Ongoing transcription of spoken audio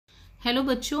Hello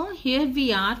बच्चों, here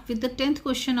we are with the 10th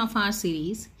question of our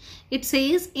series. It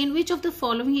says in which of the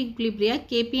following equilibria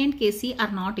Kp and Kc are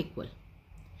not equal?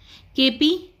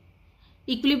 Kp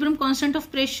equilibrium constant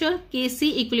of pressure, Kc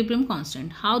equilibrium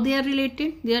constant. How they are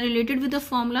related? They are related with the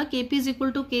formula Kp is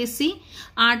equal to Kc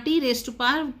RT raised to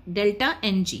power delta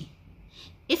Ng.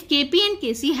 If Kp and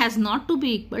Kc has not to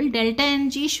be equal, delta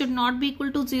Ng should not be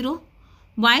equal to 0.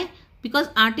 Why? Because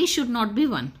RT should not be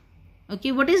 1.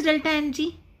 Okay, what is delta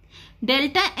Ng?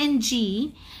 Delta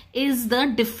Ng is the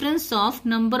difference of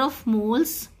number of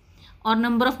moles or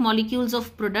number of molecules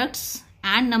of products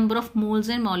and number of moles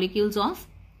and molecules of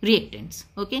reactants.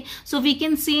 Okay, so we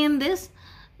can see in this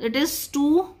it is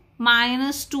 2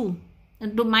 minus 2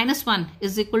 into minus 1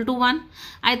 is equal to 1.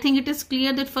 I think it is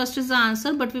clear that first is the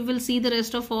answer, but we will see the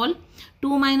rest of all.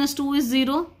 2 minus 2 is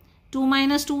 0, 2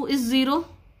 minus 2 is 0,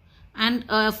 and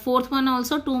fourth one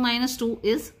also 2 minus 2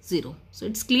 is 0. So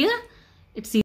it's clear. It's